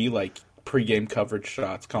pre-game coverage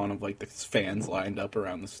shots calling of like the fans lined up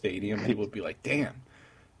around the stadium. People would be like, "Damn,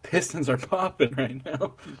 Pistons are popping right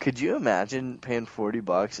now." Could you imagine paying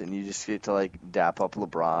 $40 and you just get to like dap up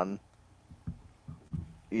LeBron?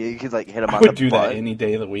 You could like hit him I on the would do butt. that any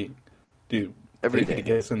day of the week, dude. Every they day. could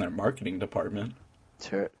get us in their marketing department.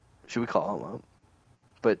 Sure. Should we call him up?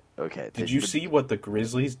 But okay. Did you see what the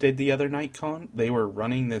Grizzlies did the other night, Colin? They were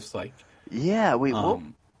running this like Yeah. Wait. What?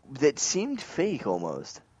 That seemed fake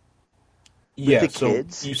almost. Yeah, the so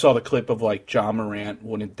kids? you saw the clip of like John Morant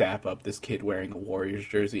wouldn't dap up this kid wearing a Warriors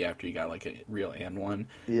jersey after he got like a real and one.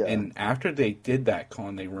 Yeah. And after they did that,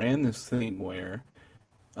 Colin, they ran this thing where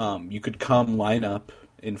you could come line up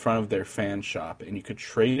in front of their fan shop and you could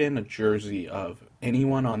trade in a jersey of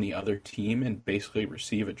anyone on the other team and basically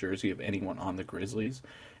receive a jersey of anyone on the Grizzlies.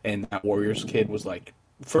 And that Warriors kid was like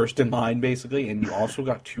first in line basically, and you also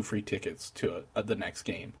got 2 free tickets to the next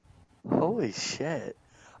game. Holy shit!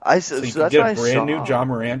 So you So could that's get what a brand new saw. John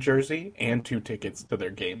Morant jersey and 2 tickets to their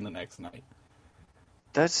game the next night.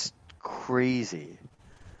 That's crazy.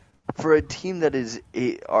 For a team that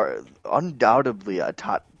are undoubtedly a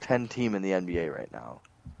top 10 team in the NBA right now.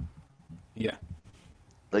 Yeah.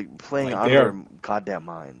 Like, playing Like, on they their are- goddamn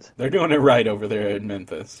minds. They're doing it right over there in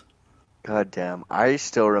Memphis. Goddamn. I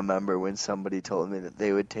still remember when somebody told me that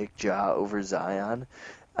they would take Ja over Zion.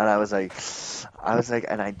 And I was like,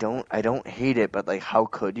 and I don't hate it, but like, how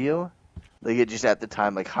could you? Like, it just at the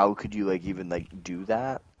time, like, how could you, like, even, like, do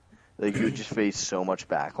that? Like, you would just face so much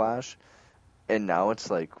backlash. And now it's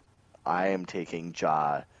like, I am taking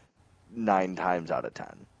Ja 9 times out of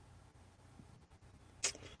 10.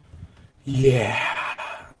 Yeah,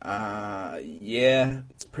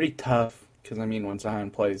 it's pretty tough because I mean, when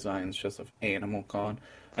Zion plays, Zion's just an animal, Colin.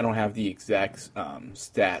 I don't have the exact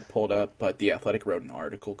stat pulled up, but The Athletic wrote an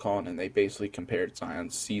article, Colin, and they basically compared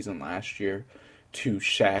Zion's season last year to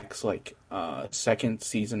Shaq's like second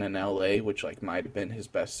season in LA, which like might have been his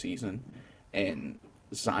best season, and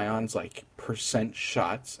Zion's like percent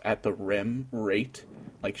shots at the rim rate,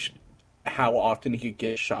 like how often he could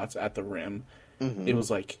get shots at the rim. Mm-hmm. It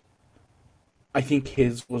was like, I think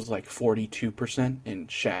his was like 42% and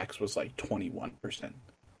Shaq's was like 21%.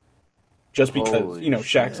 Just because, Holy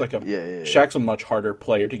Shaq's shit. like Yeah. Shaq's a much harder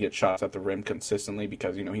player to get shots at the rim consistently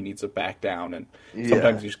because, he needs to back down and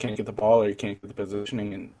sometimes you just can't get the ball or you can't get the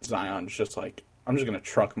positioning, and Zion's just like, I'm just going to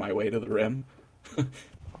truck my way to the rim.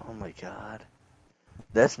 Oh my god.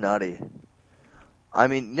 That's nutty. I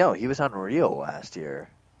mean, no, he was unreal last year.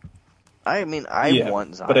 I mean, I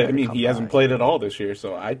want Zion but I to mean, come he hasn't back. played at all this year,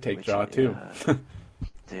 so I'd take Ja too.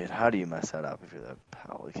 Dude, how do you mess that up if you're the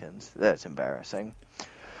Pelicans? That's embarrassing.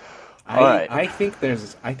 I think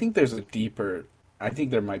there's a deeper. I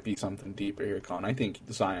think there might be something deeper here, Colin. I think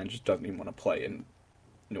Zion just doesn't even want to play in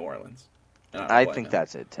New Orleans. I think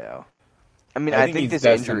that's it too. I mean, I I think think he's this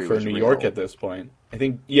destined injury for was New real. York at this point. I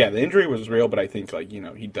think, the injury was real, but I think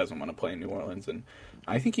he doesn't want to play in New Orleans, and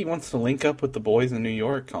I think he wants to link up with the boys in New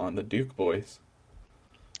York, Colin, the Duke boys.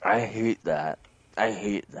 I hate that.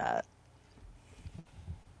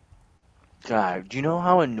 God, do you know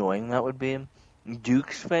how annoying that would be?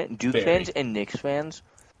 Duke Very. fans and Knicks fans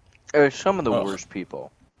are some of the Ugh. worst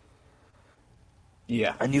people.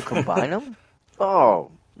 Yeah, And you combine them? Oh,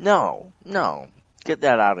 no. Get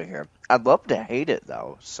that out of here. I'd love to hate it,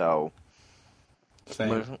 though, so...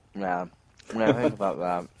 same. Yeah, when I think about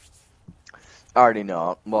that... I already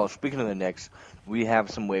know. Well, speaking of the Knicks, we have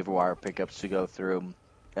some waiver wire pickups to go through.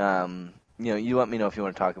 You let me know if you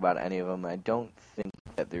want to talk about any of them. I don't think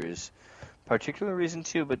that there's particular reason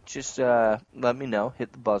to, but just let me know.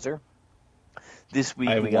 Hit the buzzer. This week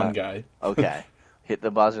I have we got... one guy. Okay. Hit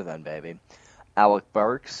the buzzer then, baby. Alec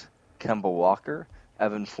Burks, Kemba Walker,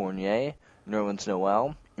 Evan Fournier, Nerlens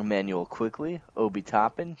Noel, Emmanuel Quigley, Obi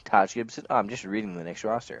Toppin, Taj Gibson. Oh, I'm just reading the next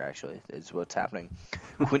roster, actually, is what's happening.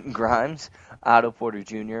 Quentin Grimes, Otto Porter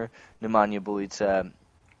Jr., Nemanja Bjelica,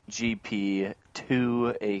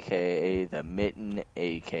 GP2, a.k.a. the Mitten,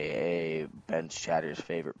 a.k.a. Ben Chatter's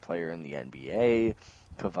favorite player in the NBA,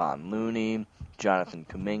 Kevon Looney, Jonathan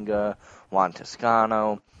Kuminga, Juan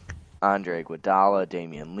Toscano, Andre Iguodala,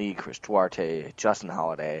 Damian Lee, Chris Duarte, Justin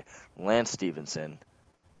Holiday, Lance Stevenson.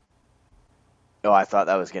 Oh, I thought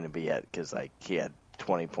that was going to be it because he had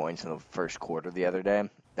 20 points in the first quarter the other day.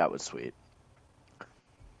 That was sweet.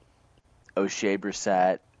 O'Shea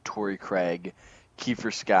Brissett, Torrey Craig,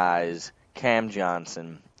 Kiefer Skies, Cam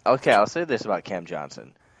Johnson. Okay, I'll say this about Cam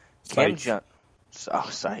Johnson. Sykes.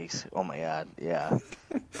 Oh my God, yeah.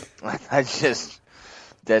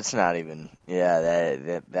 That's not even.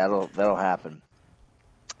 Yeah, that'll happen.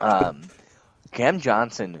 Um, Cam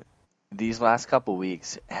Johnson, these last couple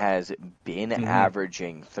weeks, has been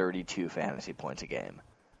averaging 32 fantasy points a game.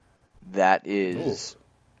 That is,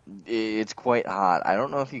 it's quite hot. I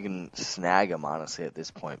don't know if you can snag him, honestly, at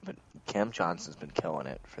this point, but Cam Johnson's been killing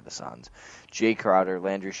it for the Suns. Jay Crowder,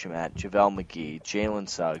 Landry Shamet, JaVale McGee, Jalen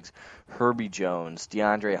Suggs, Herbie Jones,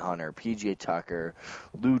 DeAndre Hunter, PJ Tucker,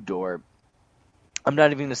 Lou Dort. I'm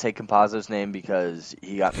not even going to say Compazzo's name because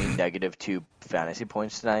he got me -2 fantasy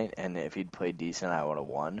points tonight, and if he'd played decent, I would have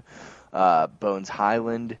won. Bones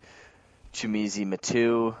Highland, Chimezie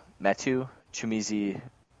Metu, Chimezie,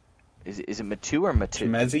 is it Metu or Metu?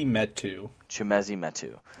 Chimezie Metu. Chimezie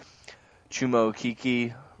Metu. Chumo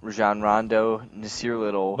Kiki, Rajon Rondo, Nasir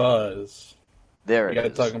Little. Buzz. There it is. You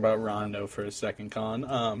got to talk about Rondo for a second,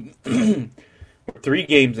 Con. 3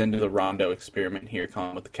 games into the Rondo experiment here,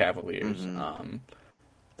 Con, with the Cavaliers. Mm-hmm.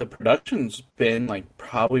 The production's been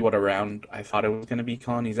probably what around I thought it was going to be,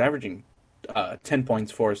 Con. He's averaging 10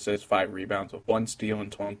 points, 4 assists, 5 rebounds with 1 steal in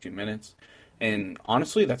 22 minutes. And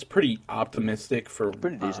honestly, that's pretty optimistic for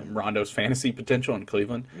Rondo's fantasy potential in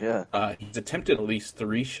Cleveland. Yeah. He's attempted at least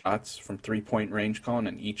 3 shots from 3-point range, Con,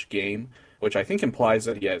 in each game, which I think implies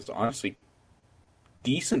that he has honestly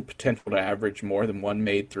decent potential to average more than 1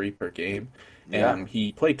 made 3 per game. And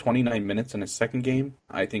he played 29 minutes in his second game,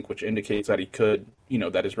 I think, which indicates that he could,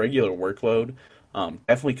 that his regular workload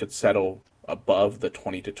definitely could settle above the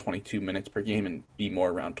 20 to 22 minutes per game and be more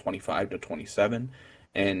around 25 to 27.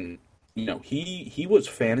 And, he was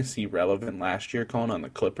fantasy relevant last year, Colin, on the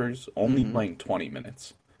Clippers, only playing 20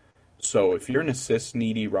 minutes. So if you're an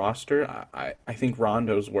assist-needy roster, I think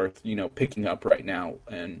Rondo's worth, picking up right now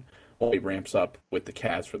and while he ramps up with the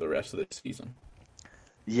Cavs for the rest of the season.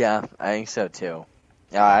 Yeah, I think so too.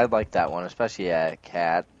 Yeah, I like that one, especially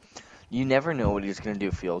Cat. You never know what he's going to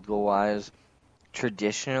do field goal wise.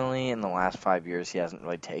 Traditionally, in the last 5 years, he hasn't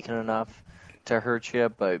really taken enough to hurt you,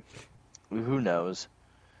 but who knows?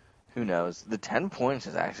 Who knows? The 10 points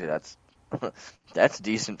is actually that's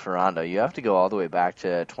decent for Rondo. You have to go all the way back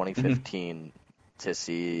to 2015 to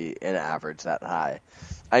see an average that high.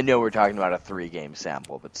 I know we're talking about a 3-game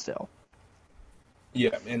sample, but still.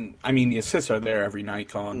 Yeah, and I mean the assists are there every night,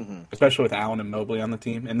 Colin, especially with Allen and Mobley on the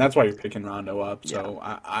team, and that's why you're picking Rondo up. So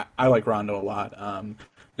I like Rondo a lot.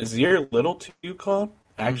 Nasir Little too, Colin,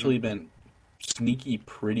 actually been sneaky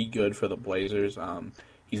pretty good for the Blazers.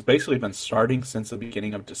 He's basically been starting since the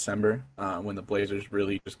beginning of December when the Blazers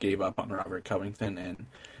really just gave up on Robert Covington, and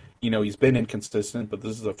he's been inconsistent, but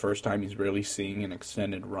this is the first time he's really seeing an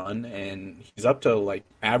extended run, and he's up to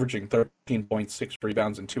averaging 13.6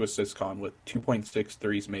 rebounds and 2 assists, Con, with 2.6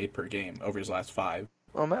 threes made per game over his last 5.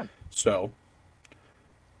 Oh, man. So,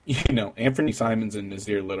 Anthony Simons and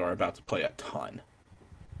Nasir Little are about to play a ton.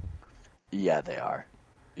 Yeah, they are.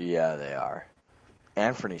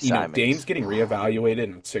 Anthony Simons. Dame's getting reevaluated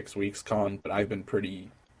in 6 weeks, Con, but I've been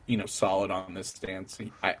pretty, solid on this stance.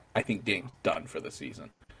 I think Dame's done for the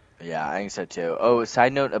season. Yeah, I think so too. Oh,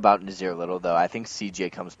 side note about Nasir Little, though. I think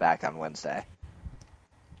CJ comes back on Wednesday.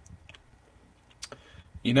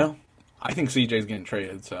 I think CJ's getting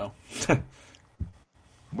traded, so.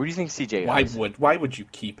 Where do you think CJ goes? Why would you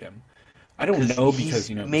keep him? I don't know because,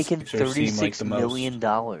 he's making $36 million.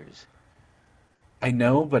 I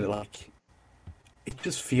know, but it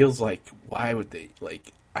just feels like, why would they,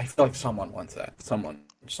 I feel like someone wants that. Someone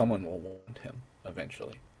will want him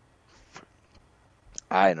eventually.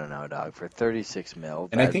 I don't know, dog. For $36 million.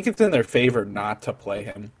 And I think it's in their favor not to play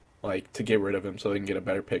him, to get rid of him so they can get a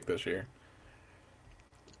better pick this year.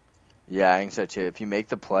 Yeah, I think so too. If you make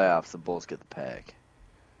the playoffs, the Bulls get the pick.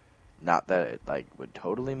 Not that it would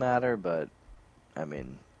totally matter, but I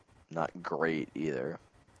mean, not great either.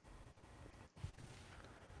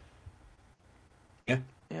 Yeah.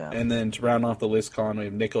 Yeah. And then to round off the list, Colin, we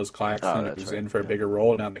have Nicholas Claxton, who's in for a bigger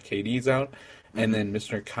role now that KD's out, and then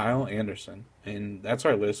Mr. Kyle Anderson. And that's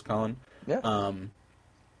our list, Colin. Yeah.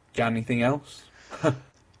 Got anything else?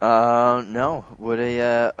 No. What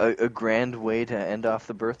a grand way to end off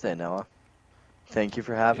the birthday, Noah. Thank you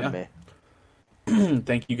for having me.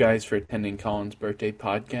 Thank you guys for attending Colin's birthday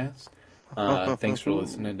podcast. Thanks for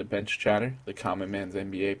listening to Bench Chatter, the Common Man's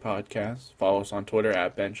NBA podcast. Follow us on Twitter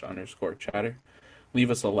at bench_chatter. Leave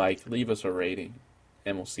us a like, leave us a rating,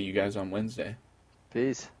 and we'll see you guys on Wednesday.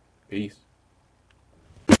 Peace. Peace.